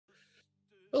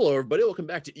Hello, everybody. Welcome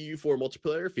back to EU4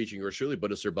 Multiplayer, featuring yours truly,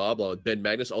 Bundesliga Bob, along with Ben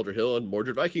Magnus, Alder Hill, and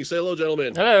Mordred Viking. Say hello,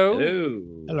 gentlemen. Hello.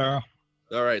 Hello. Hello.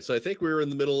 All right, so I think we were in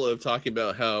the middle of talking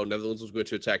about how Netherlands was going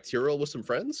to attack Tyrol with some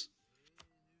friends.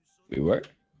 We were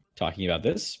talking about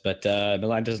this, but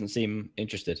Milan doesn't seem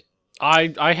interested.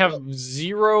 I have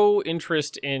zero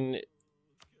interest in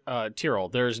Tyrol.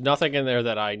 There's nothing in there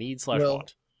that I need /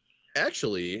 want.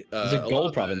 Actually, There's a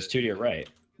gold province to your right.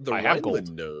 The I have Rhineland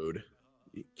gold. node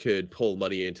could pull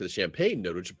money into the Champagne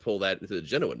node, which would pull that into the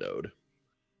Genoa node.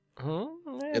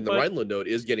 And the Rhineland node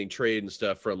is getting trade and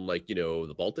stuff from, like, you know,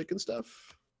 the Baltic and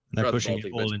stuff. They're Not the pushing Baltic,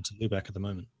 it all but- into Lubeck at the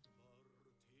moment.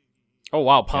 Oh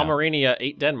wow, Pomerania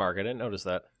ate Denmark. I didn't notice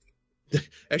that.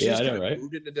 Actually, Yeah, it's I know, kind of right?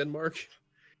 moved into Denmark.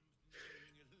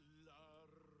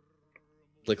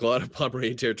 Like, a lot of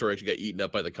Pomeranian territory actually got eaten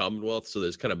up by the Commonwealth, so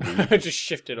there's kind of moved. It just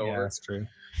shifted Yeah, over. that's true.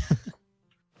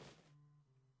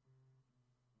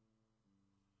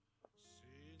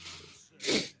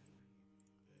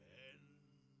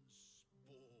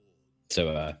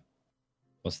 So,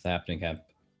 what's happening, Cap?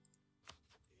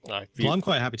 I Well, I'm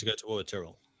quite happy to go to war with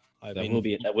Tyrol. That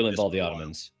will involve the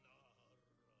Ottomans.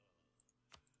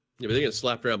 Yeah, but they're getting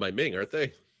slapped around by Ming, aren't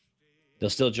they? They'll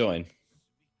still join.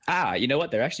 Ah, you know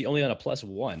what? They're actually only on a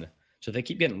 +1, so if they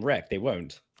keep getting wrecked, they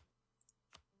won't.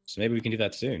 So maybe we can do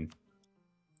that soon.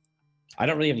 I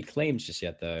don't really have any claims just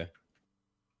yet, though.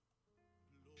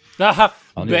 I'll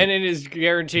need- Benin is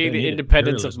guaranteeing They the need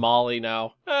independence of imperialism. Mali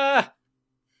now. Ah.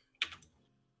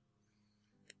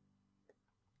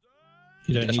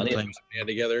 You don't Just need need- claims. And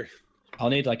together. I'll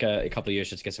need like a couple of years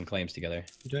just to get some claims together.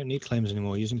 You don't need claims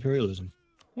anymore. Use imperialism.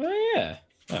 Oh yeah.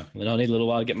 Oh, then I'll need a little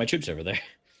while to get my troops over there.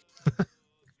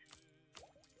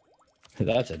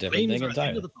 That's a different Claims thing are a thing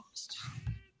entirely. of the past.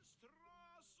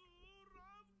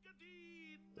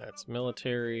 That's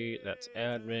military. That's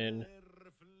admin.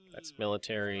 That's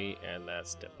military, and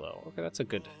that's diplo. Okay, that's a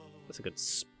good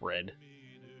spread.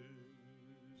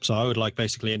 So I would like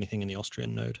basically anything in the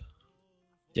Austrian node.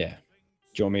 Yeah.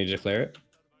 Do you want me to declare it?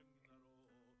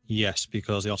 Yes,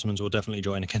 because the Ottomans will definitely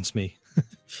join against me.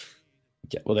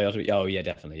 Yeah. Well, they also. Oh yeah,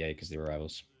 definitely. Yeah, because they were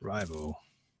rivals. Rival.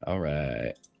 All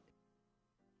right.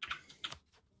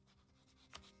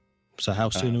 So how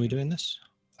soon are we doing this?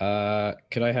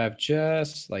 Could I have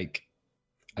just like,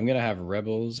 I'm gonna have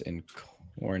rebels in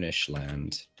Cornish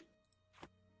land.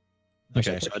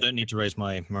 Okay, so I don't need to raise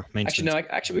my maintenance. Actually, no.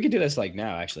 Actually, we could do this like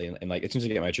now. Actually, and like as soon as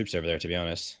I get my troops over there, to be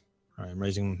honest. All right, I'm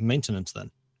raising maintenance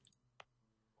then.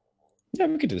 Yeah,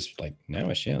 we could do this like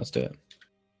nowish. Yeah, let's do it.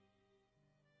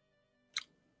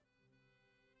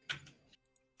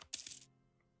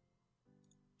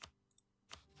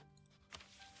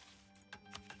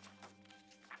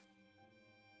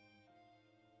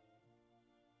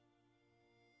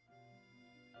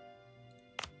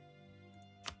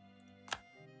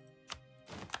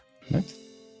 Nice.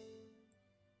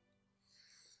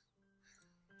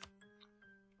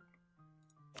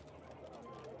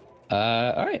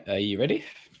 All right. Are you ready?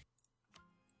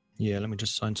 Yeah, let me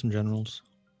just sign some generals.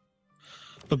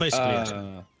 But basically, yes.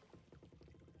 No,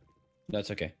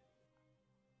 it's okay.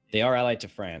 They are allied to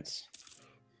France.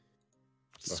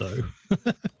 So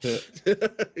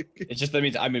It just that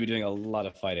means I'm gonna be doing a lot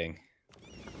of fighting.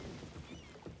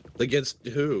 Against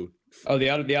who? Oh, the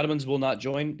Ottomans will not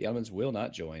join. The Ottomans will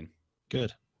not join.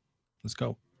 good. Let's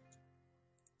go.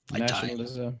 I die.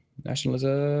 Nationalism.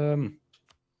 Nationalism.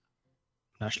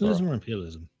 Nationalism or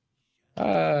imperialism?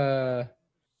 50%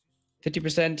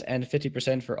 and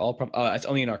 50% for all. Oh, it's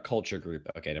only in our culture group.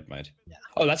 Okay, never mind. Yeah.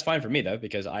 Oh, that's fine for me though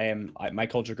because my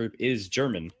culture group is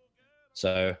German,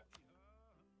 so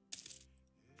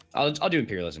I'll do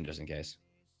imperialism just in case.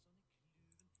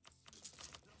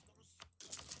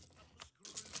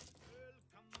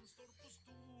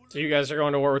 So you guys are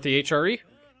going to war with the HRE?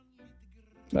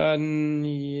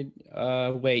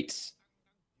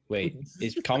 Wait.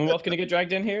 Is Commonwealth gonna get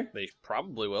dragged in here? They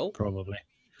probably will. Probably.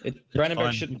 Brandenburg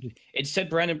fine. shouldn't. It said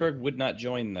Brandenburg would not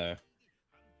join though.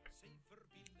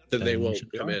 Then they Then we won't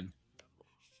should come try. in.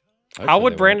 How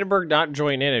would Brandenburg not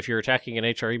join in if you're attacking an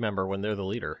HRE member when they're the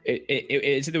leader?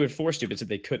 It said they would force to, but it said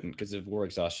they couldn't because of war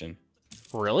exhaustion.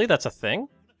 Really? That's a thing?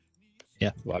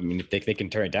 Well, I mean, they can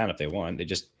turn it down if they want. They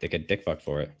could dick fuck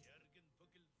for it.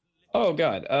 Oh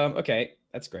god. Okay,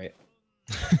 that's great.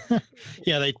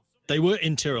 Yeah, they were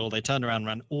in Tyrol. They turned around,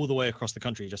 ran all the way across the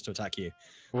country just to attack you.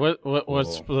 What's Cool.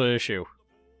 the issue?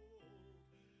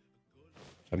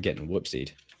 I'm getting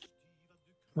whoopsied.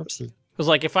 Whoops. Because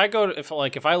like if I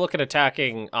look at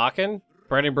attacking Aachen,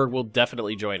 Brandenburg will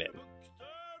definitely join in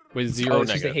with zero it's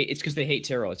negative. because they hate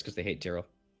Tyrol. It's because they hate Tyrol.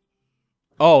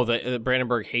 Oh, the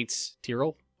Brandenburg hates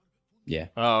Tyrol. Yeah.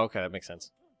 Oh, okay, that makes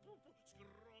sense.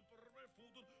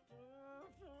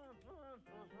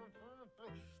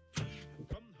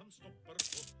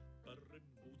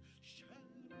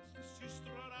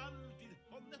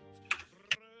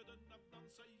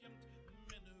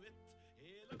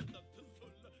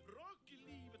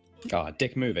 Oh,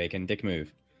 dick move, Aiken. Dick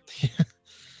move.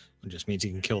 It just means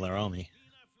you can kill their army.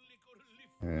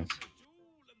 Yes.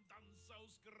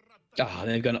 Oh,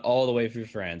 they've gone all the way through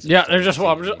France. Yeah, they're just.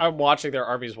 I'm watching their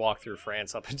armies walk through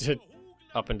France up into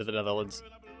the Netherlands.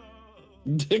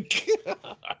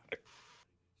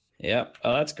 Yep.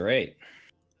 Oh, that's great.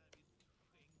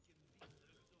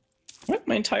 What?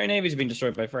 My entire navy's been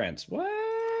destroyed by France.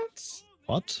 What?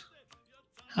 What?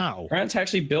 How? France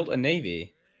actually built a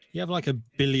navy. You have like 1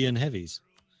 billion heavies.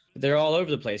 They're all over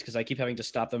the place because I keep having to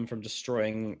stop them from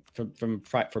destroying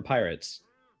for pirates.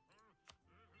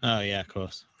 Oh yeah, of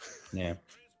course. Yeah.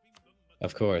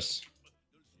 Of course.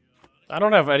 I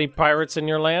don't have any pirates in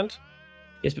your land.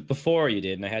 Yes, but before you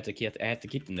did, and I had to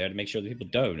keep them there to make sure that people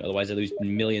don't. Otherwise, I lose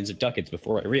millions of ducats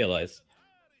before I realize.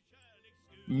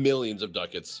 Millions of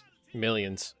ducats.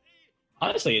 Millions.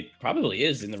 Honestly, it probably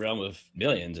is in the realm of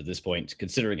millions at this point,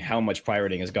 considering how much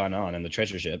pirating has gone on in the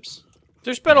treasure ships.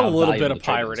 There's been a little bit of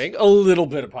pirating. A little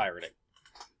bit of pirating.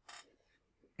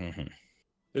 Mm-hmm.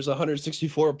 There's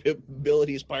 164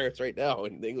 abilities pirates right now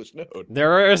in the English node.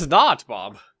 There is not,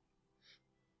 Bob.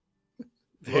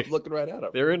 I'm looking right at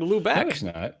them. They're in Lubeck. No, it's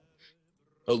not.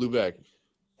 Oh, Lubeck.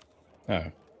 Oh.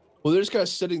 Well, they're just kind of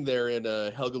sitting there in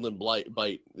Helgoland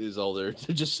Bite is all they're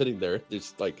just sitting there,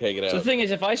 just like hanging out. So the thing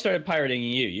is, if I started pirating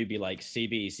you, you'd be like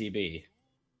CB, CB.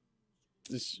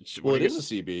 Well, it is a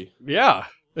CB. Yeah,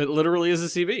 it literally is a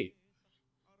CB.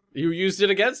 You used it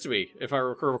against me, if I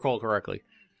recall correctly.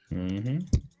 Mm-hmm.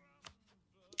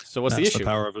 So what's the That's issue? the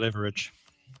power of leverage.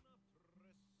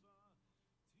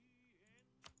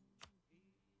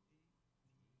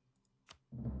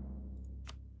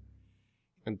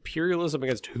 Imperialism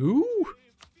against who?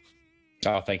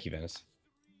 Oh, thank you, Venice.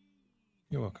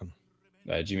 You're welcome.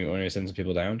 Do you want me to send some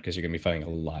people down? Because you're going to be fighting a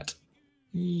lot.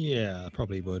 Yeah,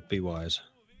 probably would be wise.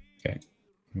 Okay.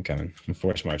 I'm coming. I'm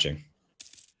force marching.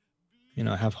 You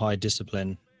know, I have high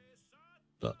discipline,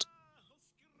 but...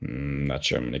 Not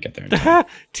sure I'm going to get there in time.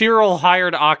 Tyrol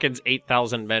hired Aaken's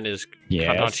 8,000 men as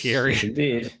condottieri. Yes,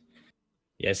 indeed.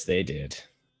 Yes, they did.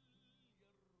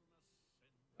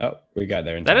 Oh, we got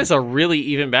there in time. That is a really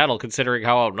even battle, considering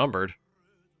how outnumbered.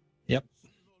 Yep.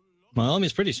 My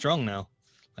army's pretty strong now.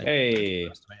 Like, hey.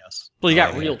 Well, you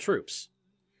got Oh, real yeah. troops.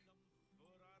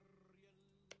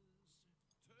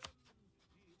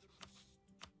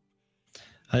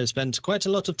 I spent quite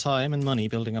a lot of time and money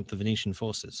building up the Venetian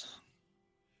forces.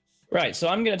 Right, so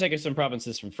I'm going to take some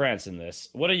provinces from France in this.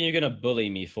 What are you going to bully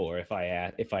me for if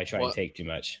I try and take too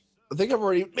much? I think I've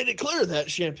already made it clear that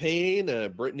Champagne,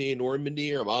 Brittany, and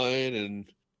Normandy are mine,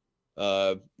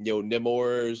 and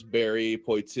Nemours, Berry,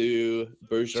 Poitou,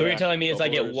 Bergerac. So what you're telling me is I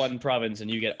get one province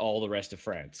and you get all the rest of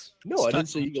France? No, I didn't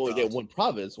say you can only get one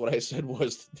province. What I said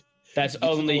was that's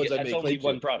only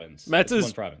one province. Metz is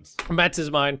one province. Metz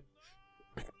is mine.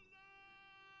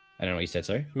 I don't know what you said,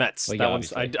 sorry. Metz. Well, that yeah,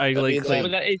 one's obviously. I like claim.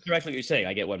 But that is directly what you're saying.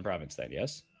 I get one province then,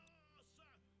 yes?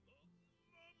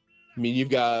 I mean, you've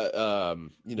got One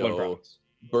province.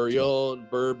 Bouillon,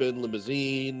 Bourbon,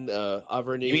 Limousin,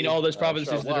 Auvergne. You mean all those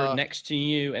provinces that are Charleroi. next to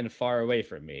you and far away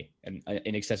from me and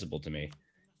inaccessible to me?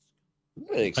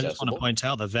 I just want to point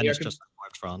out that Venice just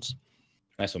acquired France.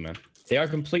 Nice one, man. They are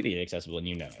completely inaccessible, and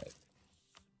you know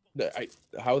it.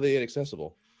 How are they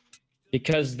inaccessible?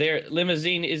 Because their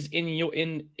Limousin is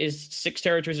is 6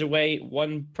 territories away,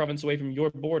 1 province away from your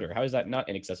border. How is that not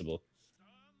inaccessible?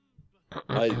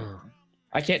 I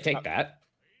can't take that.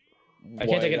 I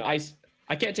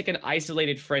can't take an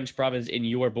isolated French province in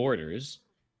your borders.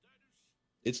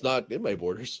 It's not in my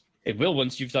borders. It will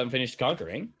once you've finished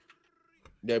conquering.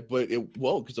 Yeah, but it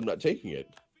won't because I'm not taking it.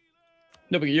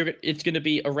 No, but it's going to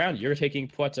be around. You're taking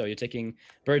Poitou, you're taking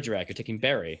Bergerac, you're taking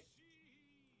Berry.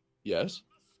 Yes.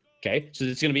 Okay, so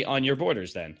it's going to be on your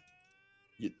borders then.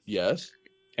 Yes.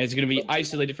 And it's going to be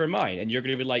isolated from mine, and you're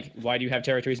going to be like, why do you have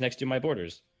territories next to my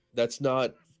borders? That's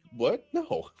not... What?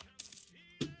 No.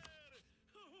 I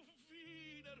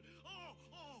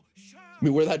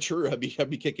mean, were that true, I'd be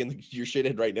kicking your shit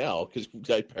in right now because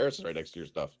Paris is right next to your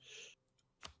stuff.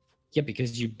 Yeah,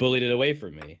 because you bullied it away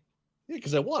from me. Yeah,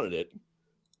 because I wanted it.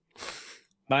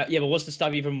 But what's to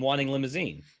stop you from wanting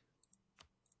Limousin?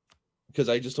 Because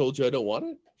I just told you I don't want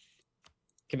it?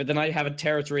 Okay, but then I have a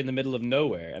territory in the middle of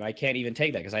nowhere, and I can't even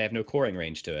take that because I have no coring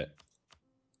range to it.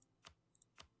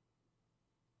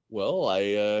 Well,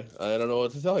 I don't know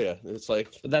what to tell you. It's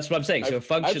like... But that's what I'm saying. So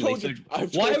functionally,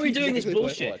 why are we doing this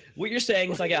bullshit? What you're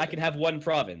saying is like I can have one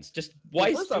province. Just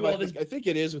why first off, I think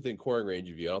it is within coring range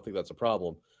of you. I don't think that's a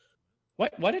problem. Why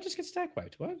did I just get stack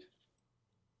wiped? What?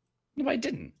 No, I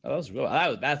didn't. Oh, that was real.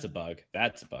 That's a bug.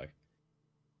 That's a bug.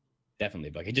 Definitely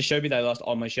a bug. It just showed me that I lost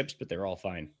all my ships, but they're all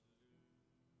fine.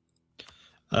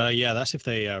 Yeah, that's if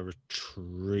they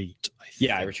retreat.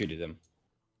 Yeah, I retreated them.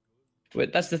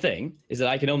 But that's the thing, is that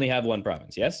I can only have one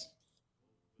province, yes?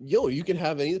 Yo, you can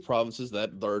have any of the provinces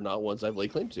that are not ones I've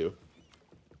laid claim to.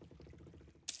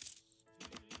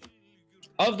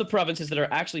 Of the provinces that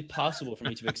are actually possible for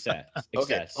me to accept.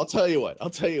 Okay, I'll tell you what.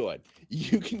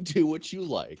 You can do what you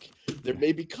like. There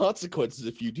may be consequences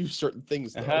if you do certain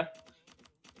things, though.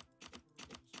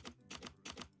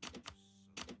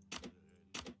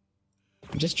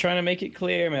 I'm just trying to make it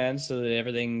clear, man, so that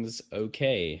everything's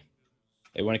okay.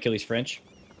 They want to kill these French?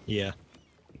 Yeah.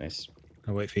 Nice.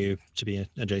 I'll wait for you to be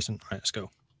adjacent. Right, let's go.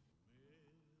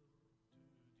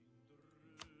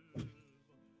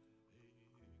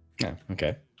 Oh,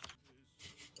 okay.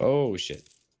 Oh, shit.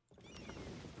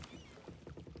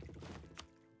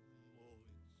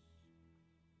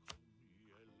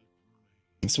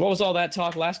 So what was all that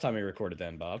talk last time we recorded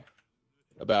then, Bob?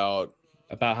 About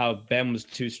how Ben was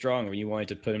too strong when you wanted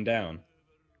to put him down.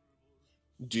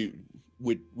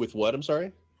 With what? I'm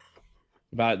sorry?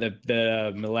 About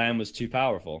the Milan was too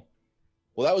powerful.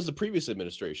 Well, that was the previous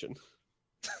administration.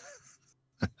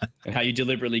 And how you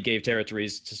deliberately gave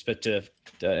territories to split to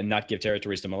and not give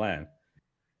territories to Milan.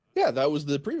 Yeah, that was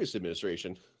the previous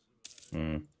administration.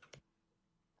 Hmm.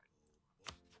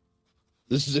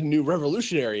 This is a new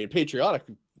revolutionary and patriotic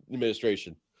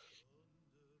administration.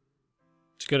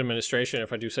 It's good administration,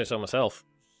 if I do say so myself.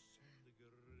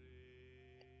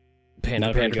 Not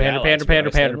Pander, very pander, good pander, allies, pander,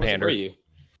 what pander, were pander. you?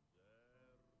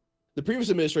 The previous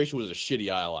administration was a shitty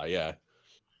ally, yeah.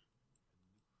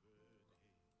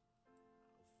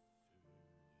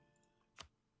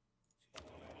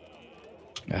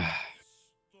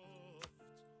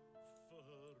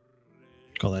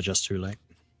 Got there just too late.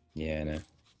 Yeah, no.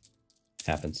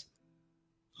 Happens.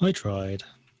 I tried.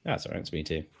 That's alright, it's me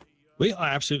too. We are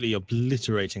absolutely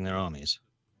obliterating their armies.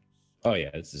 Oh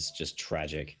yeah, this is just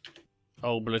tragic.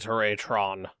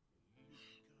 Obliteratron.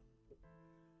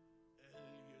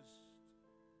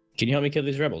 Can you help me kill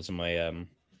these rebels in my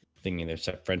thinking they're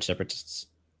French separatists?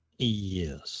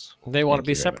 Yes. They want to Thank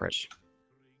be you very separate. much.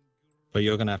 But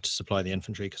you're going to have to supply the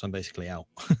infantry because I'm basically out.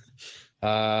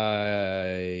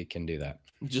 I can do that.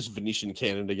 Just Venetian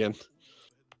cannon again.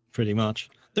 Pretty much.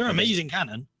 They're amazing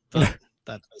cannon, but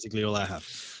that's basically all I have.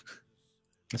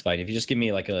 That's fine. If you just give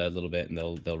me like a little bit, and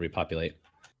they'll repopulate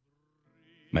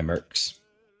my mercs.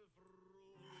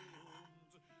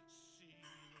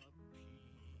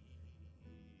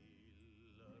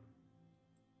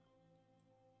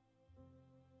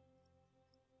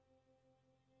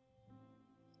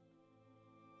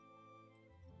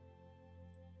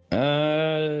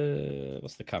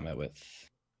 What's the combat width?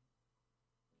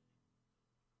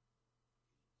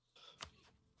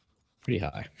 Pretty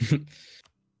high.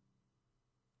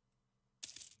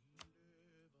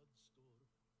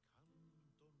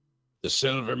 The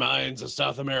silver mines of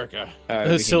South America.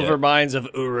 The silver mines of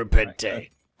Urupente.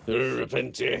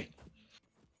 Repente.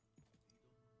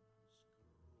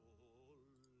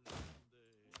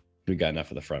 We got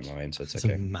enough of the front line, so it's It's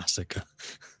okay. a massacre.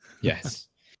 Yes.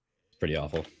 Pretty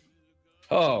awful.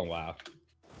 Oh, wow.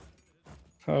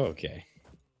 Okay.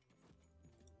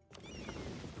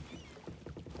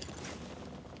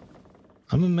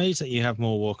 I'm amazed that you have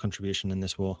more war contribution in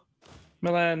this war.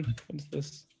 Milan, what is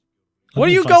this? What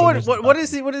are you going? What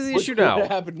is the issue now? What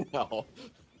happened now?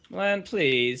 Milan,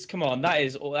 please, come on. That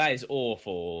is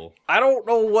awful. I don't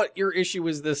know what your issue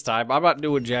is this time. I'm not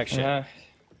doing jack shit.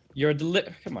 You're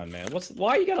come on, man.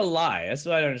 Why you gotta lie? That's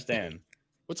what I don't understand.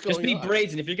 What's going on? Just be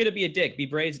brazen. If you're gonna be a dick, be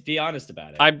brazen. Be honest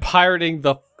about it. I'm pirating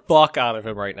the fuck out of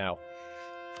him right now.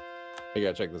 I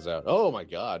gotta check this out. Oh my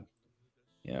god.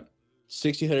 Yep.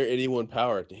 1681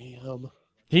 power. Damn.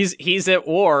 He's at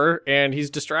war and he's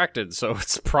distracted, so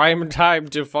it's prime time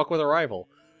to fuck with a rival.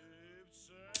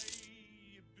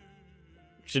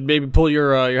 Should maybe pull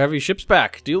your heavy ships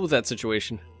back. Deal with that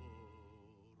situation.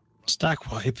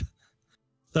 Stack wipe.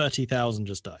 30,000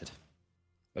 just died.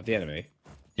 Of the enemy.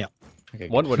 Yeah. Okay,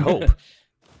 One good. would hope.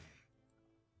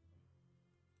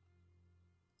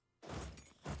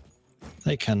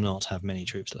 They cannot have many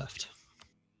troops left.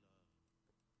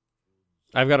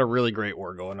 I've got a really great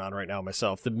war going on right now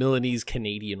myself. The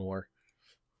Milanese-Canadian War.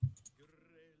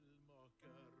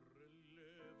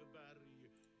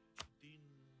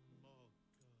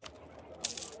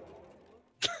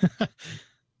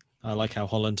 I like how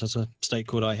Holland has a state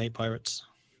called I Hate Pirates.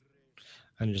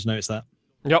 I just noticed that.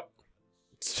 Yep.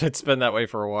 It's been that way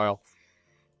for a while.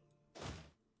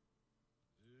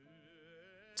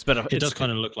 It does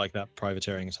kind of look like that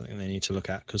privateering is something they need to look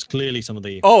at, because clearly some of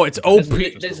the... Oh, it's OP.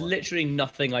 There's literally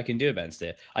nothing I can do against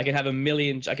it. I can have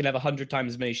 100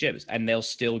 times as many ships, and they'll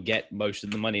still get most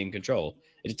of the money and control.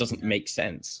 It just doesn't make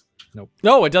sense. Nope.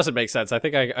 No, it doesn't make sense. I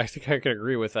think I can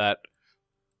agree with that.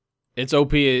 It's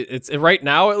OP. It's right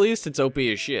now, at least, it's OP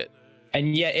as shit.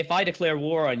 And yet, if I declare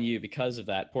war on you because of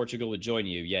that, Portugal would join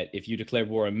you. Yet, if you declare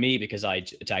war on me because I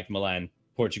attacked Milan,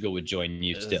 Portugal would join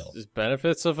you still. There's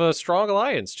benefits of a strong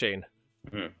alliance chain.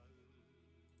 Mm-hmm.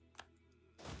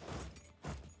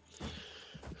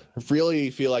 I really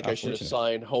feel like I should have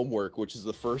signed Homework, which is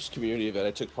the first community event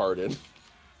I took part in.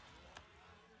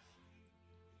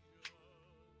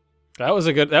 That was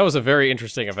a very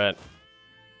interesting event.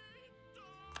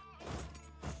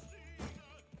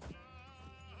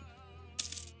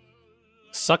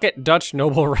 Suck it, Dutch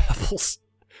noble rebels.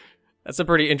 That's a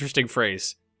pretty interesting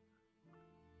phrase.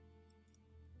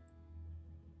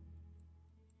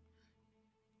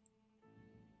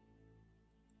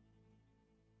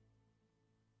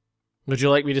 Would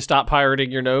you like me to stop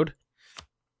pirating your node?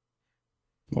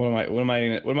 What am I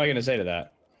going to say to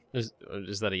that? Is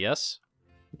that a yes?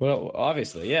 Well,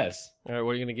 obviously, yes. All right,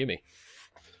 what are you going to give me?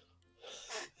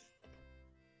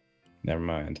 Never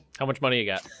mind. How much money you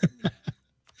got?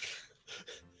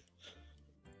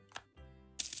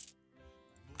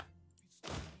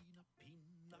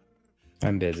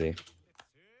 I'm busy.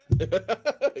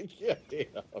 Yeah,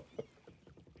 damn.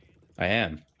 I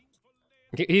am.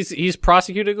 He's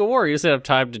prosecuting a war. He doesn't have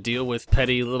time to deal with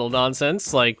petty little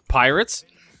nonsense like pirates.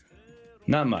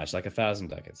 Not much, like 1,000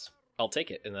 ducats. I'll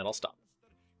take it, and then I'll stop.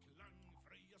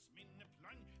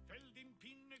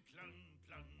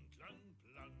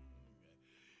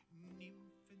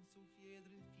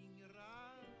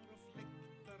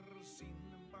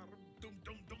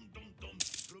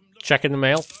 Checking the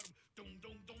mail.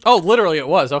 Oh, literally it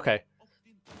was. Okay.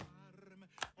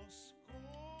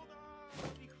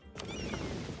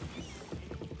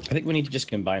 I think we need to just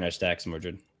combine our stacks,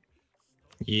 Mordred.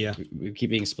 Yeah. We keep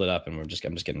being split up, and I'm just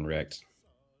getting wrecked.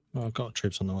 Oh, I've got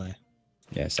troops on the way.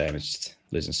 Yeah, same. It's just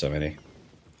losing so many.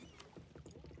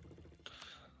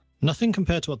 Nothing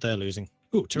compared to what they're losing.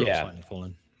 Ooh, Tyrol's Yeah. finally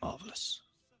fallen. Marvelous.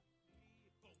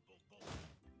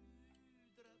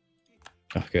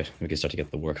 Oh, good. We can start to get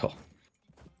the work hall.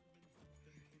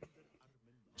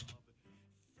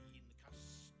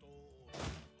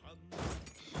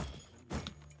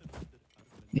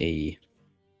 Hey.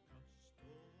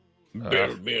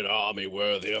 Build me an army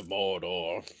worthy of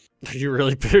Mordor. You're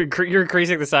really you're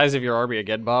increasing the size of your army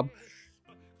again, Bob.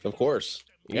 Of course.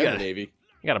 You Yeah. have a navy.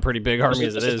 You got a pretty big army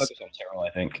as it is. Focus on Tyrol,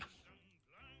 I think.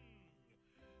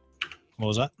 What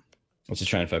was that? Let's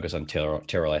just try and focus on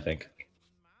Tyrol, I think.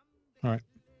 All right.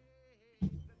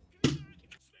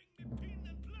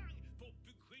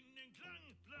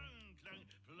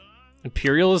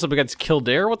 Imperialism against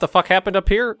Kildare? What the fuck happened up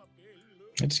here?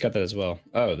 I just got that as well.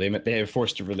 Oh, they were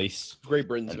forced to release. Great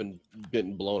Britain's been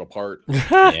getting blown apart.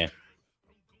 Yeah.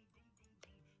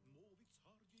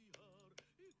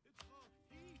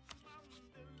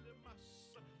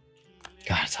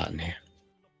 God, it's hot in here.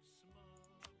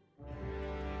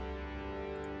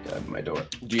 God, my door.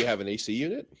 Do you have an AC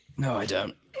unit? No, I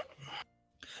don't.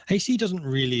 AC doesn't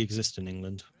really exist in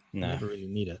England. You No. never really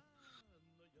need it.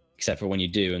 Except for when you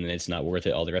do, and then it's not worth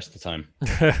it all the rest of the time.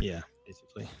 Yeah,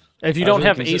 basically. If you I was don't really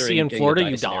have AC considering in getting Florida, the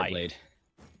you Dyson die. Airblade.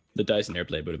 The Dyson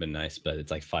Airblade would have been nice, but it's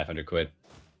like 500 quid.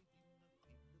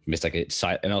 It's like it's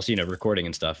and also, recording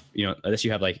and stuff. Unless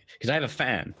you have because I have a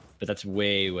fan, but that's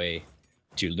way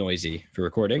too noisy for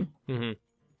recording. Mm-hmm.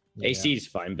 Yeah. AC is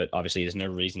fine, but obviously there's no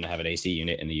reason to have an AC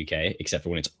unit in the UK except for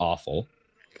when it's awful,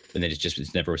 and then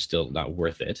it's never still not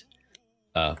worth it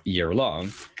year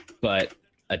long. But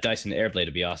a Dyson Airblade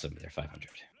would be awesome. They're 500.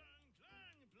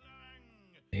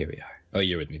 Here we are. Oh,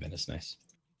 you're with me, Venice. Nice.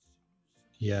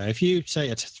 Yeah, if you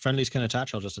say friendlies can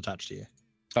attach, I'll just attach to you.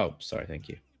 Oh, sorry. Thank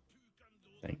you.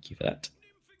 Thank you for that.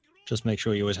 Just make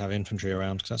sure you always have infantry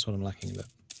around, because that's what I'm lacking a bit.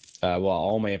 Well,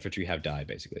 all my infantry have died,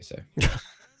 basically, so.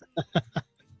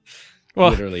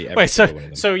 Well, literally every wait, single one of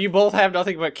them. so you both have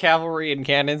nothing but cavalry and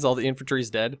cannons, all the infantry's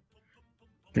dead?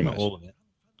 Pretty Not much. all of it.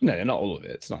 No, not all of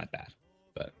it. It's not bad,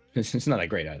 but it's not that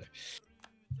great either.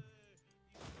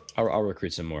 I'll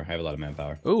recruit some more. I have a lot of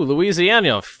manpower. Ooh,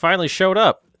 Louisiana finally showed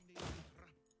up.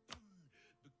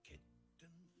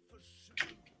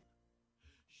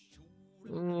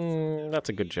 That's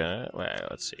a good general. Well,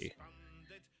 let's see.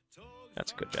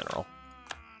 That's a good general.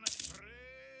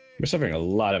 We're suffering a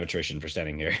lot of attrition for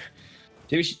standing here.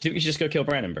 Do we should just go kill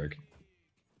Brandenburg?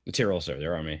 The Tyrol, sir,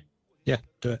 their army. Yeah,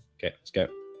 do it. Okay, let's go.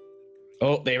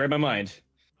 Oh, they read my mind.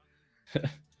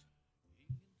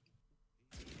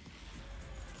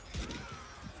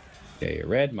 They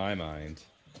read my mind.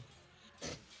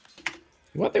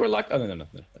 What, they were locked? Oh, no.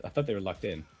 I thought they were locked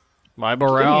in. My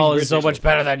morale is so much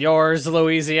better than yours,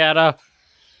 Louisiana.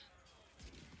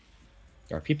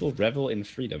 Our people revel in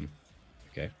freedom.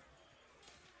 Okay.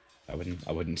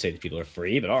 I wouldn't say that people are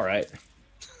free, but all right.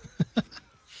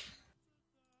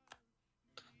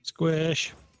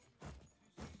 Squish.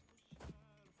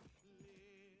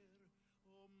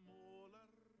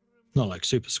 Not like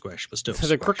super squish, but still.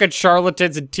 The crooked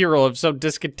charlatans in Tyrol have some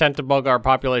discontent among our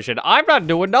population. I'm not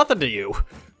doing nothing to you.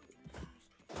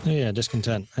 Oh, yeah,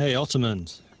 discontent. Hey,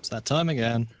 Ottomans. It's that time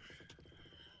again.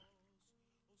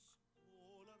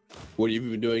 What have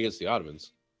you been doing against the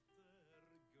Ottomans?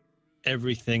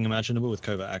 Everything imaginable with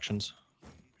covert actions.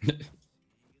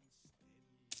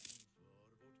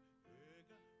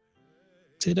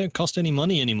 They don't cost any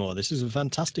money anymore. This is a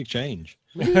fantastic change.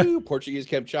 Woo, Portuguese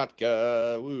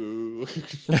Kamchatka. Woo.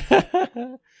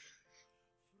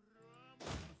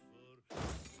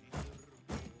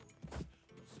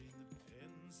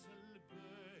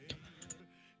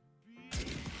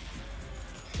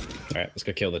 All right, let's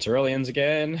go kill the Tyroleans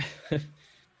again.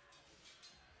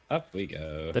 Up we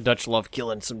go. The Dutch love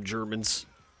killing some Germans.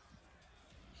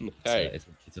 Hey,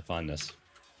 It's a fondness.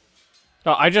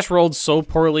 Oh, I just rolled so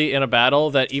poorly in a battle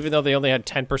that even though they only had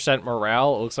 10%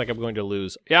 morale, it looks like I'm going to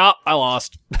lose. Yeah, I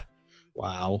lost.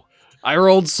 Wow. I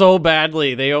rolled so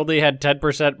badly. They only had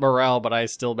 10% morale, but I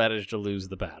still managed to lose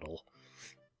the battle.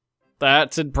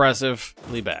 That's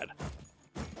impressively bad.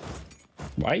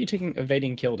 Why are you taking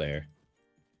evading Kildare?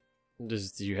 Do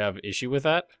you have issue with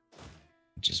that?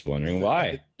 Just wondering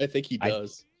why. I think he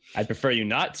does. I'd prefer you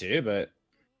not to, but...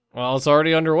 Well, it's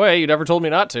already underway. You never told me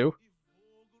not to.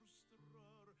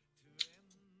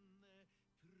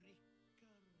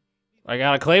 I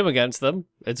got a claim against them.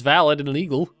 It's valid and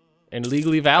legal. And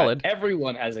legally valid.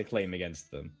 Everyone has a claim against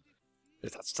them.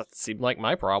 That seemed like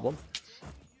my problem.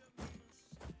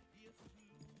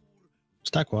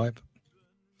 Stack wipe.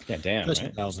 Yeah, damn, right?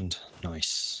 13,000.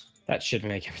 Nice. That should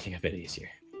make everything a bit easier.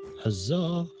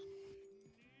 Huzzah.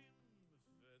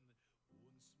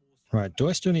 Right, do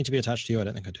I still need to be attached to you? I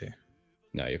don't think I do.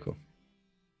 No, you're cool.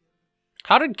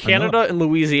 How did Canada and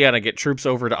Louisiana get troops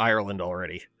over to Ireland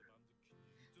already?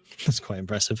 That's quite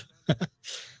impressive.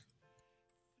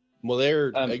 Well,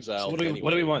 they're exiled. So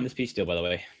what do we want in this peace deal, by the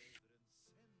way?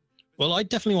 Well, I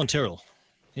definitely want Tyrol.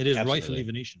 It is Absolutely. rightfully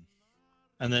Venetian.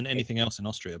 And then anything else in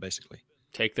Austria, basically.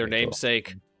 Take their Very cool.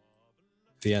 namesake.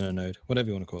 Vienna node, whatever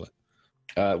you want to call it.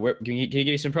 Can you give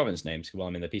me some province names while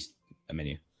I'm in the peace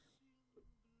menu?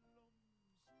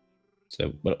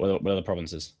 So, what are the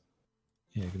provinces?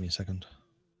 Yeah, give me a second.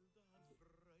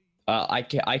 I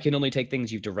can only take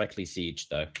things you've directly sieged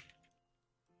though,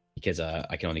 because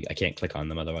I can't click on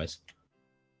them otherwise.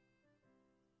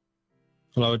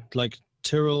 Well, I would like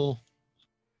Tyrol.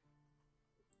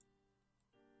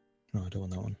 No, I don't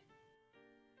want that one.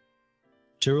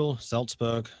 Tyrol,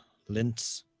 Salzburg,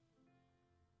 Linz,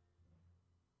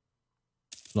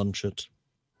 Landshut.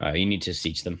 You need to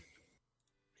siege them.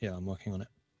 Yeah, I'm working on it.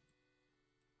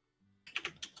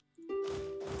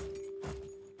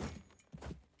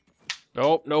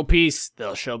 Nope, no peace.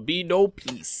 There shall be no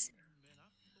peace.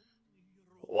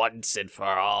 Once and for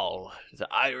all, the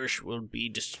Irish will be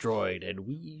destroyed, and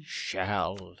we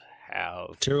shall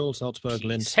have Tyrol, Salzburg, peace.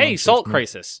 Linz. Hey, Landshut, salt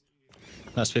crisis.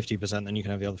 That's 50%, then you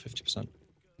can have the other 50%.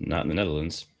 Not in the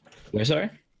Netherlands. Where, sorry?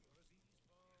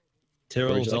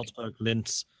 Tyrol, Where'd you like- Salzburg,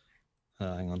 Linz.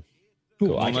 Hang on.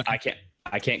 Cool. Ooh,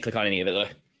 I can't click on any of it though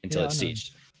until Yeah, it's I know.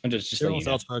 sieged. I'm just Tyrol, letting you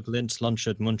know. Salzburg, Linz,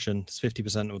 Landshut, Munchen. It's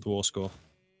 50% of the war score.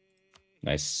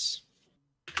 Nice.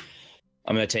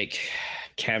 I'm gonna take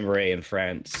Cambrai in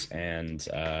France and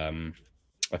a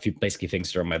few basically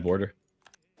things that are on my border.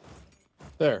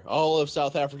 There, all of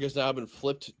South Africa has now been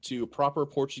flipped to proper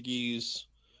Portuguese.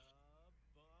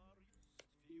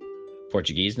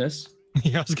 Portugueseness.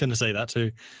 Yeah, I was going to say that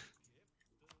too.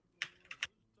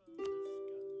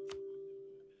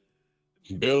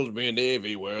 Build me a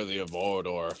navy worthy of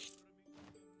Mordor.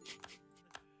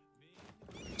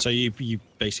 So you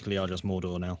basically are just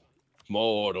Mordor now.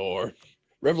 Mordor.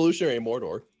 Revolutionary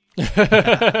Mordor.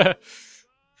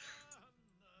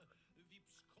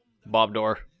 Bob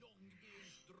Door.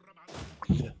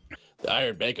 The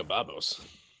Iron Bank of Babos.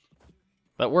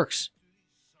 That works.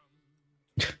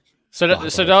 So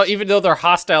now, even though they're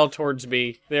hostile towards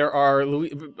me, there are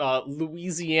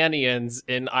Louisianians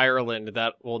in Ireland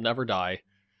that will never die.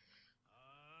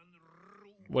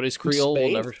 What is Creole?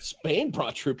 Will never. Spain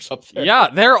brought troops up there. Yeah,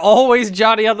 they're always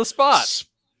Johnny on the spot.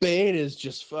 Spain is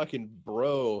just fucking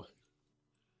bro.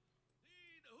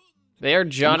 They are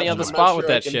Johnny on the spot with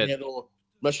that shit. I'm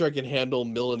not sure I can handle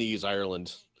Milanese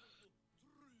Ireland.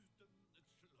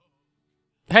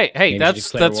 Hey, Maybe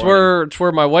that's war. it's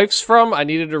where my wife's from. I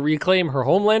needed to reclaim her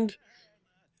homeland.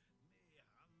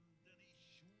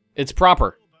 It's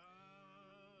proper.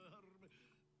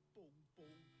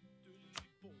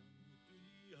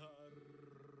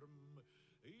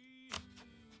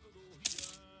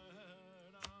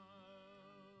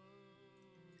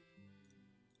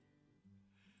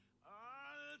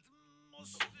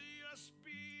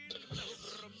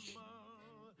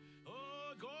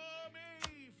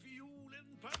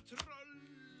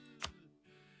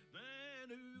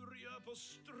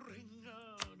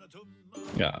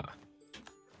 Yeah.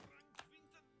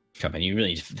 Come on, you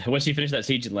really. Once you finish that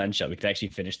siege and land shot, we can actually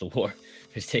finish the war.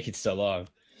 It's taking so long.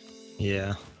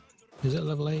 Yeah. Is it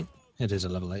level 8? It is a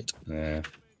level 8. Yeah.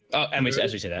 Oh, and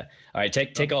as we say that. All right,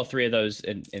 take all 3 of those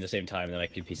in the same time, and then I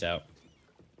can peace out.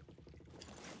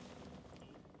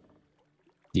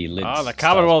 The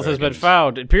Commonwealth has been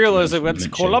found. Imperialism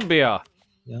against Colombia.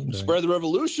 Yeah, Spread the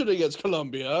revolution against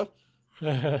Colombia.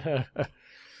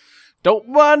 Don't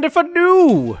mind if I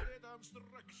do.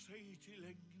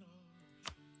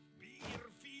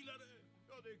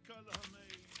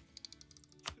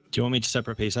 Do you want me to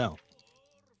separate peace out?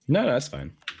 No, that's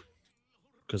fine.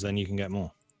 Because then you can get more.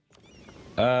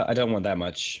 I don't want that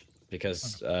much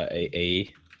because actually,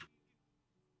 A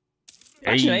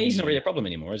is not really a problem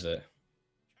anymore, is it?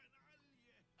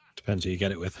 Depends who you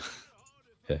get it with.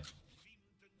 Yeah.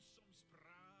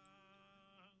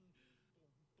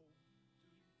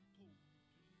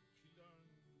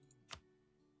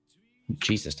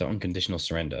 Jesus, the unconditional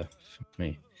surrender. Fuck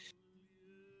me.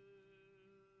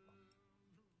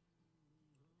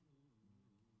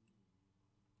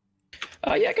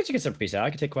 Yeah, I guess you can separate peace out. I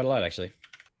can take quite a lot, actually.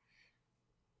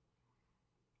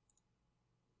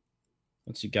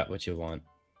 Once you got what you want.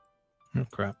 Oh,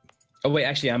 crap. Oh, wait,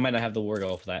 actually, I might not have the war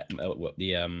goal for that.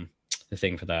 The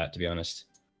thing for that, to be honest.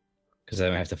 Because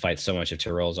then I have to fight so much of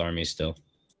Tyrol's army still.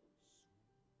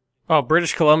 Oh,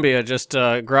 British Columbia just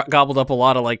gobbled up a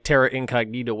lot of like Terra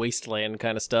Incognita wasteland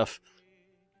kind of stuff.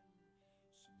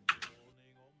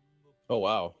 Oh,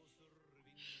 wow.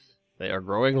 They are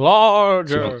growing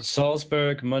larger.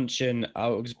 Salzburg, Munchen,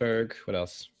 Augsburg. What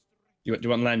else? Do you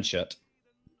want Landshut?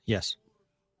 Yes.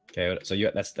 Okay, so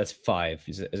that's 5.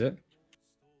 Is it?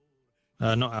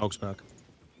 Not Augsburg.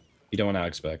 You don't want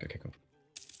Augsburg. Okay, cool.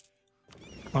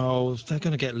 Oh, they're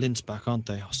going to get Linz back, aren't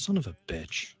they? Oh, son of a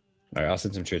bitch. All right, I'll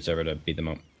send some troops over to beat them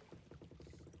up.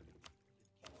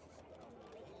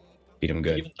 Beat them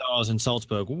good. Even though I was in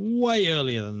Salzburg way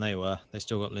earlier than they were, they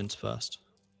still got Linz first.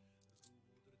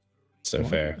 So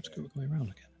fair. Let's go way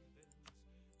around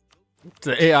again.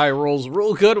 The AI rolls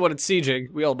real good when it's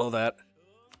sieging. We all know that.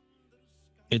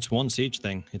 It's one siege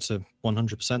thing. It's a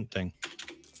 100% thing.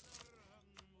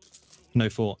 No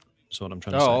fort. That's what I'm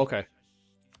trying to say. Oh, okay.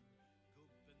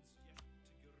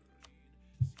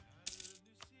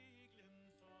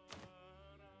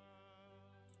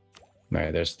 All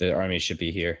right, the army should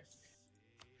be here.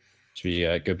 Should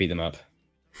we go beat them up?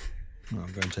 Oh,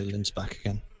 I'm going to take Linz back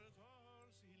again.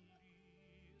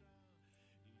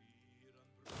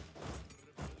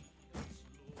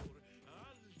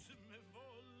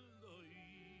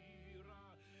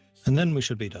 And then we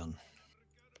should be done.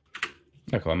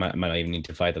 Okay, I might not even need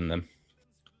to fight them then.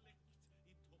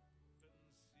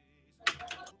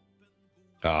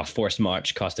 Ah, forced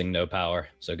march costing no power.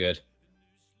 So good.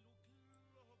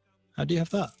 How do you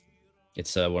have that?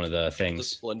 It's one of the The things.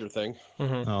 Splendor thing.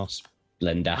 Mm-hmm. Oh, I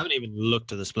Splenda. haven't even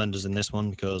looked at the splendors in this one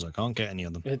because I can't get any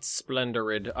of them. It's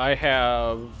Splendorid. I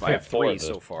have 3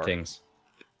 so far. Things.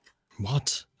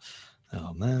 What?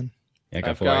 Oh, man. Yeah,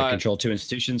 I got control 2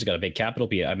 institutions. I got a big capital.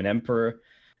 I'm an emperor.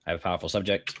 I have a powerful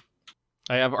subject.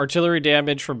 I have artillery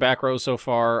damage from back row so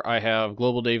far. I have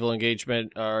global naval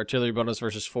engagement, artillery bonus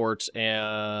versus forts,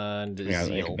 and Yeah,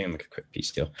 zeal. it could be like a quick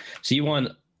piece deal. So you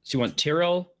want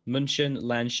Tyrol, Munchen,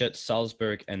 Landshut,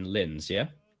 Salzburg, and Linz, yeah?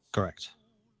 Correct.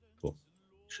 Cool.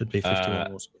 Should be 51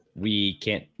 wars. We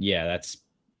can't. Yeah,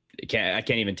 I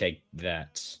can't even take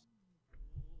that.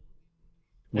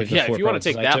 If you want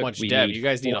to take that much dev, you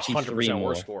guys need 100%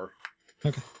 war score.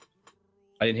 Okay.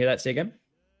 I didn't hear that. Say again.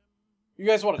 You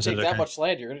guys want to take that okay? much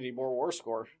land, you're going to need more war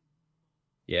score.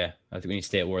 Yeah, I think we need to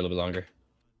stay at war a little bit longer.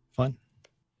 Fine.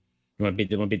 You want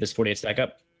to beat this 48 stack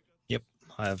up? Yep.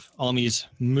 I have armies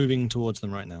moving towards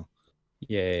them right now.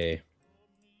 Yay.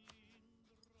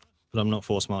 But I'm not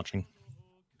force marching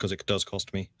because it does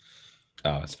cost me.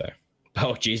 Oh, that's fair.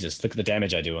 Oh, Jesus. Look at the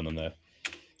damage I do on them, though.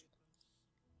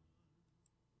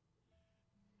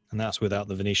 And that's without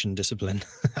the Venetian discipline.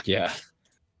 Yeah.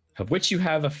 Of which you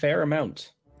have a fair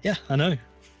amount. Yeah, I know.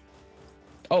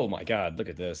 Oh my god, look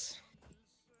at this.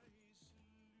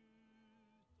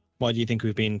 Why do you think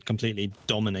we've been completely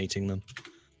dominating them?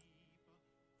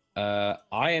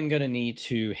 I am gonna need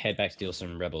to head back to deal with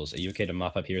some rebels. Are you okay to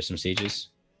mop up here with some sieges?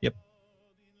 Yep.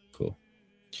 Cool.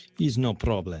 He's no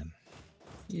problem.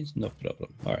 He's no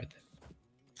problem. All right.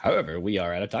 However, we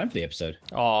are out of time for the episode.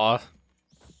 Aw.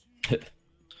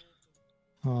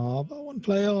 Oh, but I want to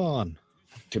play on.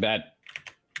 Too bad.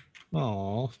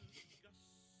 Oh.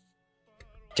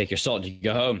 Take your salt and you can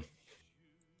go home.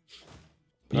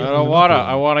 I don't wanna.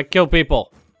 I wanna kill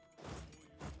people.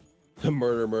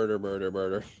 Murder, murder, murder,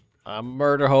 murder. I'm a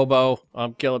murder hobo.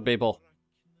 I'm killing people.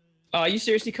 Oh, are you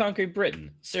seriously conquering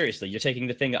Britain? Seriously, you're taking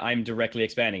the thing I'm directly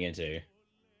expanding into.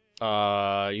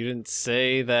 You didn't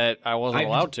say that I wasn't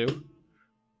allowed to.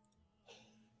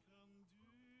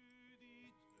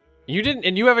 You didn't,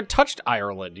 and you haven't touched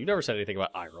Ireland. You never said anything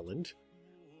about Ireland.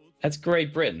 That's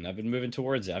Great Britain. I've been moving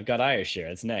towards it. I've got Irish here.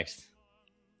 That's next.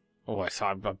 Oh, so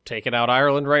I'm taking out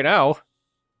Ireland right now.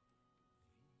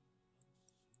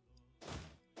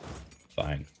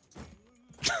 Fine.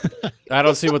 I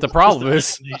don't see what the problem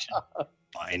is.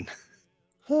 Fine.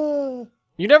 You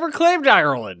never claimed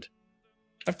Ireland.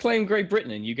 I've claimed Great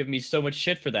Britain, and you give me so much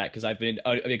shit for that because I've been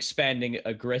expanding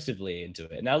aggressively into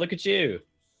it. Now look at you.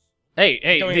 Hey,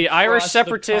 the Irish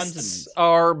separatists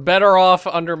are better off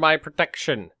under my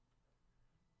protection.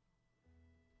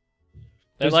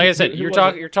 And like I said, you're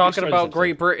talking about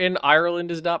Great Britain. Ireland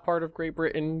is not part of Great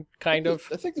Britain, kind of.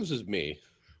 I think this is me.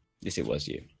 Yes, it was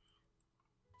you.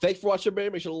 Thanks for watching,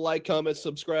 everybody. Make sure to like, comment,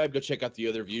 subscribe. Go check out the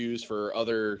other views for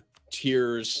other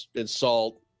tiers and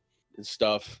salt and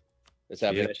stuff that's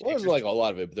happening. Yeah, Well, there's like a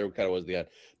lot of it, but there kind of was the end.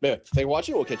 But anyway, thanks for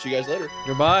watching. We'll catch you guys later.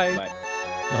 Goodbye. Bye.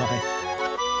 Bye.